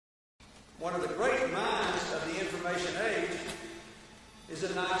One of the great minds of the information age is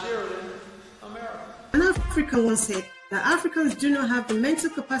a Nigerian American. An African once said that Africans do not have the mental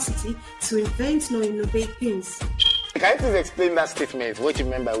capacity to invent nor innovate things. Can you please explain that statement? What you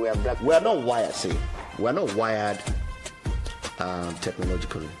remember, we are black. We are not wired, see. We are not wired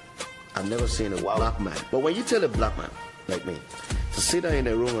technologically. I've never seen a black man. But when you tell a black man, like me, to sit down in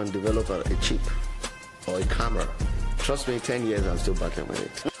a room and develop a chip or a camera, trust me, 10 years I'm still battling with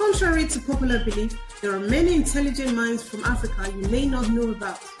it. Contrary to popular belief, there are many intelligent minds from Africa you may not know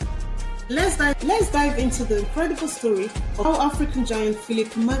about. Let's dive into the incredible story of how African giant Philip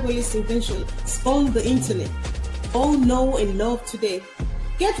Emeagwali's invention spawned the internet, all know and love today.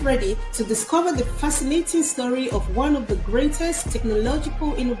 Get ready to discover the fascinating story of one of the greatest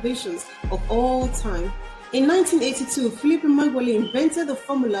technological innovations of all time. In 1982, Philip Emeagwali invented a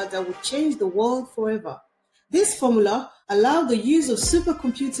formula that would change the world forever. This formula allowed the use of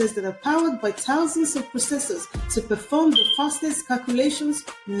supercomputers that are powered by thousands of processors to perform the fastest calculations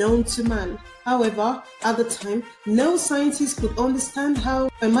known to man. However, at the time, no scientist could understand how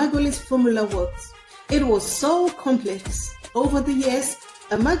Emeagwali's formula works. It was so complex. Over the years,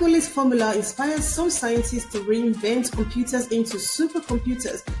 Emeagwali's formula inspired some scientists to reinvent computers into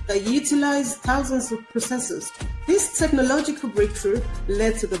supercomputers that utilize thousands of processors. This technological breakthrough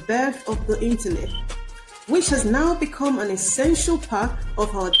led to the birth of the internet, which has now become an essential part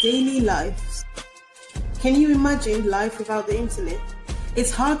of our daily lives. Can you imagine life without the internet?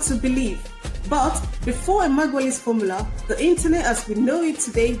 It's hard to believe, but before Emeagwali's formula, the internet as we know it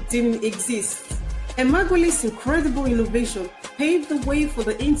today didn't exist. Emeagwali's incredible innovation paved the way for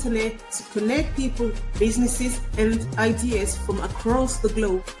the internet to connect people, businesses, and ideas from across the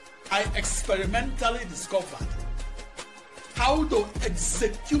globe. I experimentally discovered how to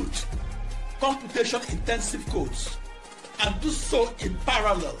execute computation-intensive codes and do so in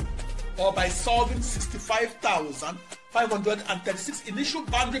parallel or by solving 65,536 initial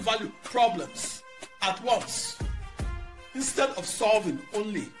boundary value problems at once, instead of solving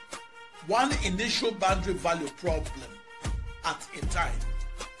only one initial boundary value problem at a time.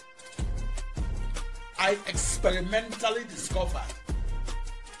 I experimentally discovered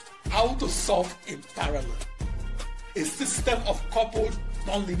how to solve in parallel a system of coupled,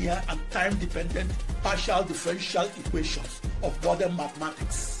 nonlinear, and time-dependent partial differential equations of modern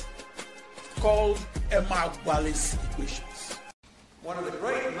mathematics called Emeagwali's equations. One of the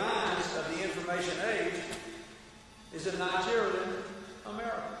great minds of the information age is a Nigerian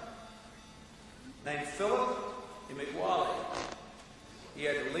American named Philip Emeagwali. He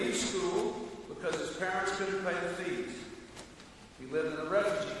had to leave school because his parents couldn't pay the fees. He lived in a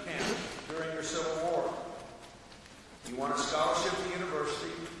refugee camp during the Civil War. He won a scholarship to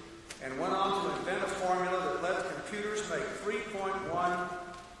university and went on to invent a formula that let computers make 3.1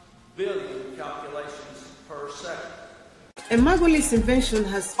 billion calculations per second. Emeagwali's invention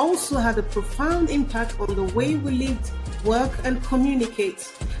has also had a profound impact on the way we live, work, and communicate.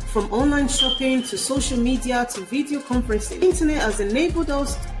 From online shopping to social media to video conferencing, the internet has enabled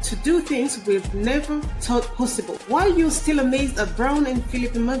us to do things we've never thought possible. While you're still amazed at Brown and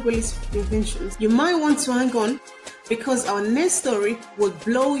Philip Emeagwali's inventions, you might want to hang on because our next story will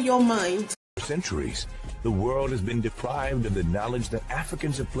blow your mind. For centuries, the world has been deprived of the knowledge that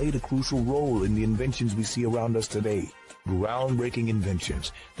Africans have played a crucial role in the inventions we see around us today. Groundbreaking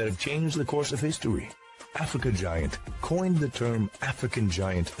inventions that have changed the course of history. African Giant coined the term African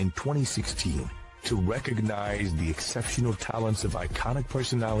Giant in 2016 to recognize the exceptional talents of iconic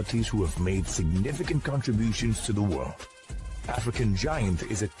personalities who have made significant contributions to the world. African Giant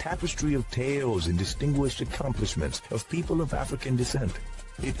is a tapestry of tales and distinguished accomplishments of people of African descent.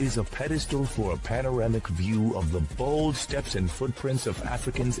 It is a pedestal for a panoramic view of the bold steps and footprints of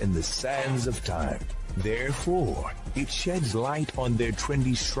Africans in the sands of time. Therefore, it sheds light on their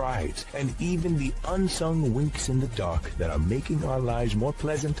trendy strides and even the unsung winks in the dark that are making our lives more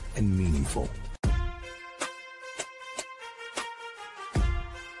pleasant and meaningful.